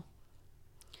go.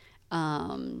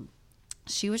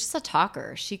 She was just a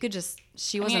talker. She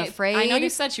wasn't afraid. I know you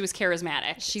said she was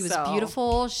charismatic. She was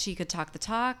beautiful. She could talk the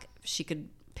talk. She could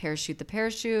parachute the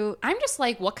parachute. I'm just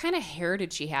like, what kind of hair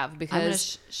did she have?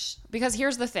 Because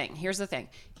here's the thing.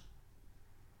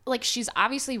 Like, she's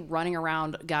obviously running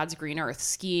around God's green earth,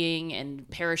 skiing and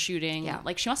parachuting. Yeah.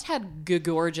 Like, she must have had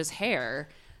gorgeous hair.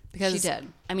 Because she did.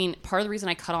 I mean, part of the reason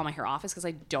I cut all my hair off is because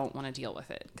I don't want to deal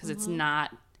with it. Because it's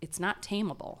not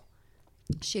tameable.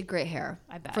 She had great hair.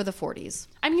 I bet. For the 40s.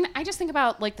 I mean, I just think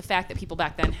about like the fact that people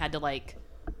back then had to like,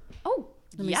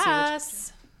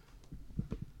 yes.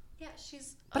 Yeah,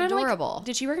 she's But I'm like, adorable.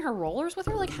 did she bring her rollers with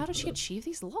her? Like, how did she achieve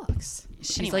these looks?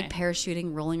 She's like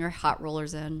parachuting, rolling her hot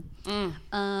rollers in.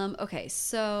 Okay,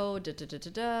 so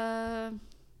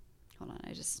hold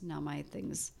on, my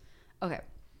things. Okay.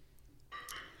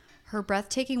 Her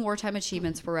breathtaking wartime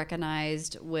achievements were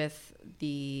recognized with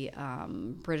the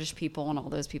British people and all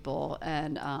those people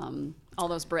and all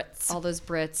those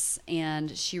Brits.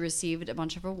 And she received a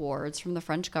bunch of awards from the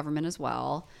French government as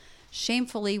well.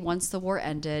 Shamefully, once the war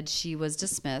ended, she was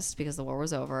dismissed because the war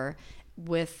was over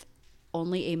with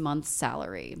only a month's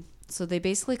salary. So they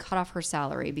basically cut off her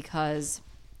salary because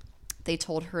they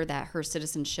told her that her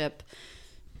citizenship,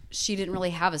 she didn't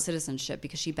really have a citizenship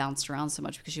because she bounced around so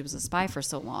much because she was a spy for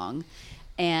so long.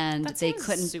 And they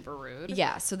couldn't. Super rude.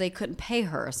 Yeah, so they couldn't pay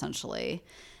her essentially.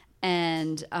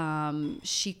 And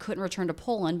she couldn't return to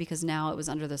Poland because now it was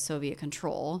under the Soviet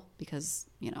control because,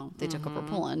 they took over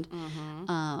Poland.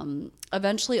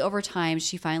 Eventually, over time,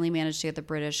 she finally managed to get the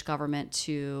British government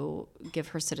to give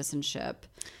her citizenship.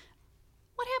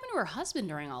 What happened to her husband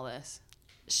during all this?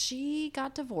 She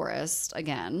got divorced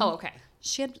again. Oh, okay.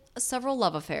 She had several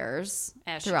love affairs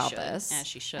throughout this. As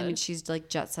she should. I mean, she's like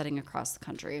jet setting across the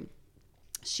country.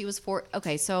 She was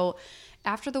so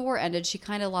after the war ended, she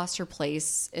kind of lost her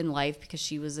place in life because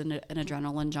she was an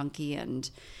adrenaline junkie and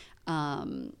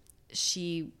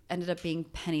she ended up being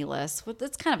penniless.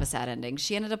 It's kind of a sad ending.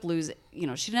 She ended up losing, she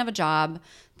didn't have a job.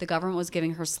 The government was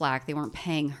giving her slack. They weren't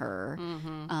paying her.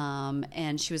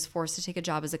 And she was forced to take a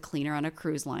job as a cleaner on a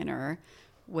cruise liner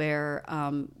where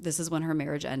this is when her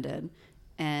marriage ended.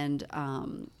 And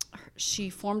she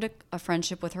formed a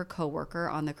friendship with her coworker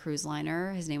on the cruise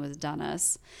liner. His name was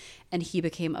Dennis. And he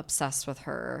became obsessed with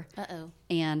her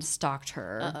and stalked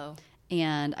her.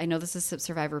 And I know this is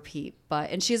survive repeat,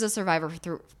 and she's a survivor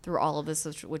through all of this,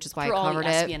 which is why I covered it.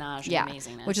 Espionage and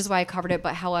amazingness. Which is why I covered it.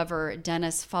 But however,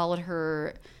 Dennis followed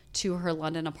her to her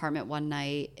London apartment one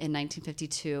night in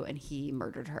 1952, and he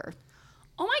murdered her.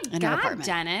 Oh my God,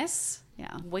 Dennis!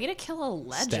 Yeah, way to kill a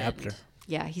legend. Stabbed her.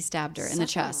 Yeah, he stabbed her in the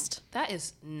chest. That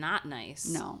is not nice.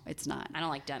 No, it's not. I don't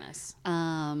like Dennis.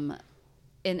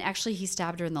 And actually, he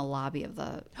stabbed her in the lobby of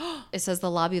it says the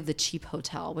lobby of the cheap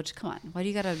hotel, which, come on, why do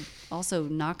you got to also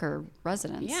knock her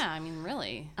residence? Yeah, I mean,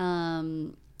 really.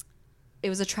 It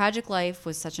was a tragic life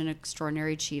with such an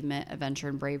extraordinary achievement, adventure,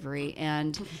 and bravery.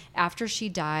 And after she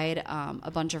died,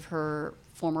 a bunch of her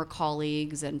former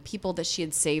colleagues and people that she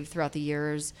had saved throughout the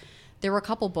years, there were a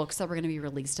couple books that were going to be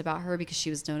released about her because she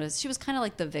was kind of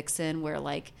like the vixen where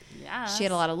she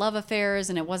had a lot of love affairs,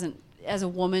 and it wasn't, as a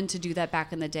woman, to do that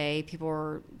back in the day, people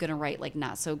were going to write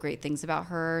not so great things about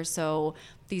her. So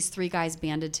these 3 guys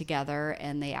banded together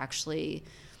and they actually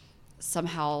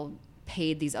somehow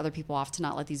paid these other people off to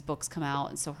not let these books come out,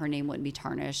 and so her name wouldn't be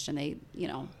tarnished, and they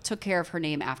took care of her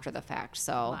name after the fact.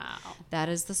 So that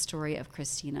is the story of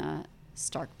Christina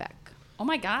Starkbeck. Oh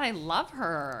my God, I love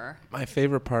her. My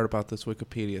favorite part about this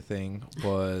Wikipedia thing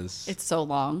was It's so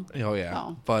long. Oh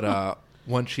yeah. But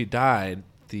when she died,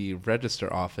 the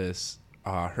register office,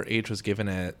 her age was given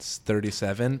at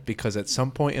 37 because at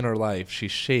some point in her life she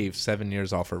shaved 7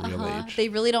 years off her real age. They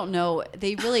really don't know.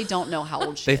 They really don't know how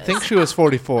old she is. They think she was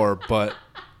 44, but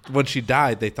when she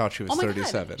died, they thought she was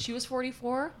 37. God. She was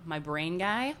 44. My brain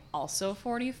guy, also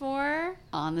 44.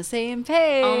 On the same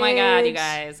page. Oh my God, you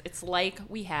guys. It's like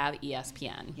we have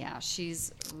ESPN. Yeah,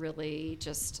 she's really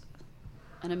just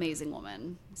an amazing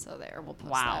woman. So there, we'll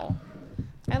post Wow.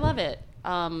 I love it.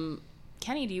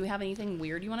 Kenny, do you have anything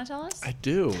weird you want to tell us? I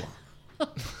do.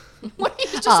 What if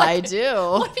he was just I do.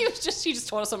 What if he just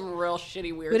told us some real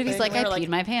shitty weird What if he's thing? like, I peed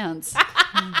my pants?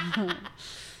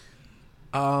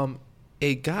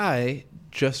 A guy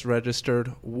just registered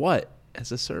what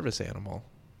as a service animal?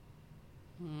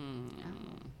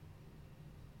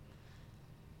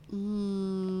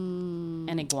 An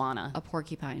an iguana? A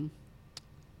porcupine.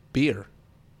 Beer.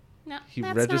 No, He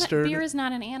that's registered beer is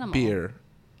not an animal. Beer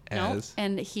Nope. as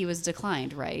And he was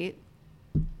declined, right?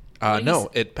 no,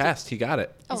 it passed. He got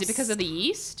it. Is it because of the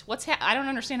yeast? I don't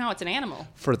understand how it's an animal.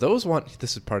 For those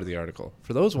this is part of the article.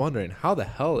 For those wondering how the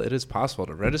hell it is possible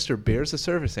to register beer as a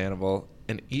service animal,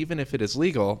 and even if it is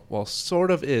legal, well, sort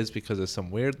of is because of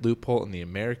some weird loophole in the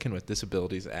American with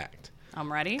Disabilities Act.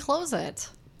 I'm ready. Close it.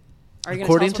 Are you gonna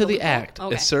According tell us to what the act,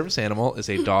 Okay. a service animal is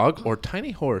a dog or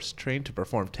tiny horse trained to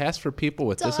perform tasks for people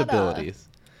with disabilities.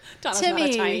 Donna's Timmy. not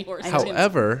a tiny horse.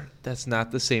 However, that's not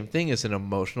the same thing as an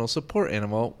emotional support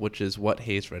animal, which is what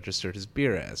Hayes registered his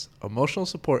beer as. Emotional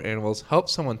support animals help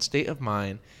someone's state of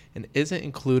mind and isn't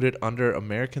included under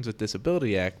Americans with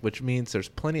Disability Act, which means there's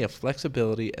plenty of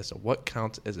flexibility as to what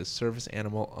counts as a service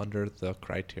animal under the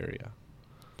criteria.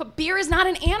 But beer is not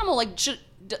an animal. Like,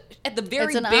 at the very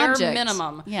It's an bare object.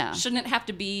 minimum, Yeah. shouldn't it have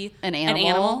to be An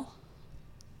animal?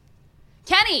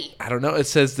 Kenny, I don't know. It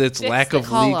says that it's Fix lack it. of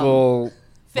Call 'em. legal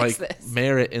Fix like this.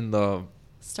 merit in the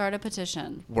Start a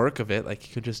petition. work of it. Like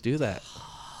you could just do that.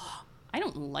 I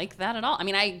don't like that at all. I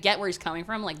mean, I get where he's coming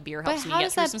from. Like, beer helps me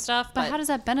get through some stuff. But how does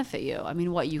that benefit you? I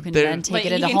mean, what you can There- then take Like, it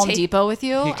you into can Home take- Depot with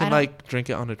you? You I can don't- like drink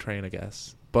it on a train, I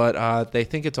guess. But they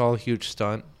think it's all a huge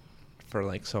stunt for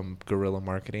like some guerrilla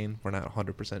marketing. We're not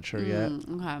 100% sure yet.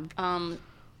 Okay.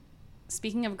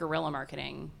 Speaking of guerrilla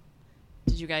marketing,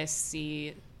 did you guys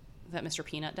see that Mr.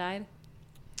 Peanut died?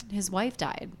 His wife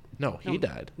died. No, he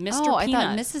died. Mr. Oh, I Peanut.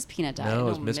 thought Mrs. Peanut died. No, it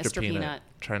was No, Mr. Mr. Peanut, Peanut.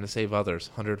 trying to save others.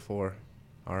 104.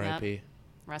 R.I.P.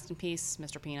 Rest in peace,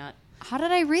 Mr. Peanut. How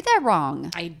did I read that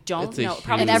wrong? I don't It's a know. huge-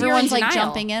 Probably And because you're in everyone's like denial.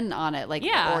 jumping in on it, like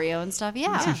Yeah. Oreo and stuff. It's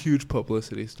a Yeah. huge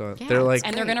publicity stunt. Yeah, They're like,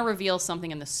 And they're going to reveal something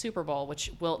in the Super Bowl,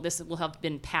 which will have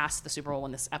been past the Super Bowl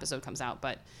when this episode comes out.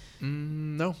 But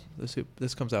no,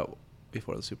 this comes out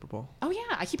before the Super Bowl. oh yeah,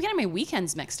 I keep getting my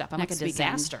weekends mixed up. I'm Next like a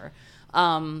weekend. disaster.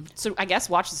 So I guess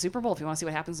watch the Super Bowl if you want to see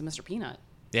what happens to Mr. Peanut.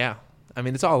 Yeah. I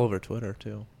mean, it's all over Twitter,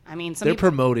 too. I mean, some They're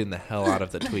people, promoting the hell out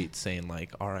of the tweets saying,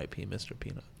 like, R.I.P. Mr.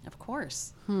 Peanut. of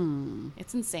course,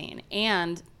 it's insane.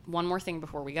 And one more thing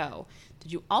before we go,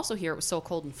 did you also hear it was so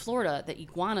cold in Florida that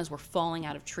iguanas were falling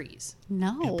out of trees?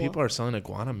 No. Yeah, people are selling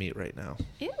iguana meat right now.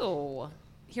 Ew.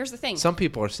 Here's the thing. Some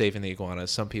people are saving the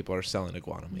iguanas. Some people are selling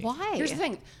iguana meat. Why? Here's the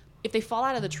thing. If they fall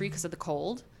out of the tree because of the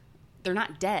cold, they're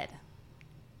not dead.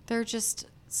 They're just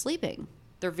sleeping.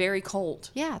 They're very cold.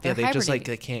 Yeah, Yeah, they're they just like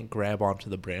hibernating. they can't grab onto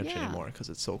the branch Yeah. anymore because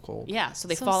it's so cold. Yeah, so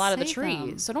they So fall out of the save tree.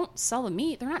 them. So don't sell the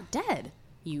meat. They're not dead.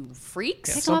 You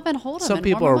freaks. Pick 'em up and hold 'em Some and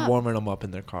people warm are 'em up. warming them up in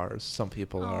their cars. Some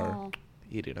people are Oh.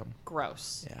 eating them.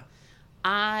 Gross. Yeah.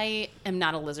 I am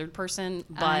not a lizard person,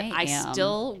 but I I am.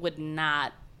 still would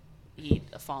not eat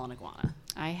a fallen iguana.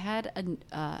 I had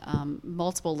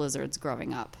multiple lizards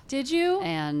growing up, Did you?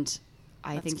 and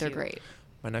I That's think they're cute. great.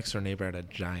 My next door neighbor had a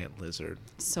giant lizard.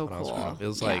 So when I was cool. growing up. It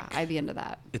was Yeah, like I'd be into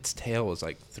that. its tail was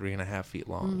like 3.5 feet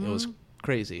long. It was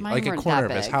crazy. Mine like a weren't corner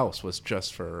that of his big. house was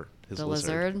just for his The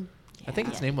lizard. lizard. I think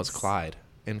its name was Clyde.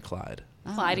 In Clyde.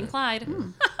 Clyde and Clyde.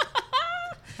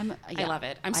 I Yeah. love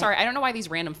it. I'm sorry. I don't know why these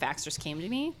random facts just came to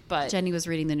me, but Jenny was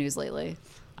reading the news lately.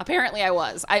 apparently I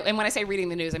was. And when I say reading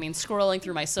the news, I mean scrolling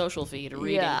through my social feed,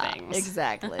 reading things.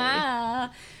 exactly.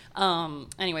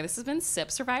 Anyway, this has been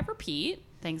Sip, Survive, Repeat.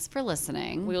 Thanks for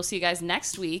listening. We will see you guys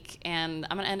next week, and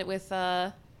I'm going to end it with,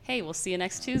 hey, we'll see you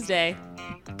next Tuesday.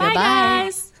 Goodbye. Bye,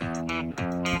 guys.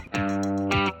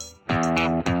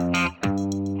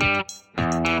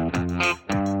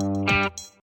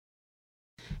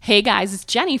 Hey guys, it's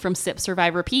Jenny from Sip,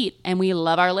 Survive, Repeat, and we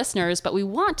love our listeners, but we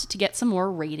want to get some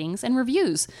more ratings and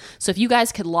reviews. So if you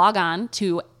guys could log on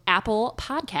to Apple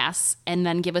Podcasts and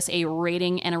then give us a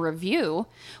rating and a review,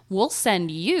 we'll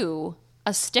send you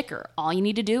a sticker. All you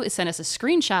need to do is send us a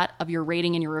screenshot of your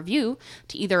rating and your review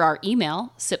to either our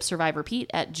email,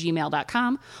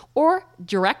 sipsurviverepeat@gmail.com, or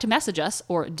direct message us,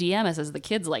 or DM us as the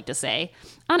kids like to say,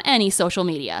 on any social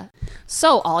media.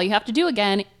 So all you have to do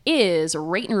again is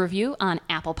rate and review on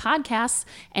Apple Podcasts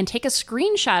and take a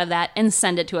screenshot of that and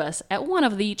send it to us at one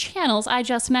of the channels I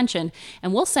just mentioned.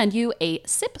 And we'll send you a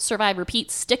Sip, Survive, Repeat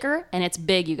sticker, and it's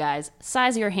big, you guys.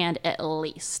 Size of your hand at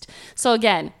least. So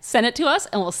again, send it to us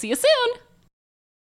and we'll see you soon.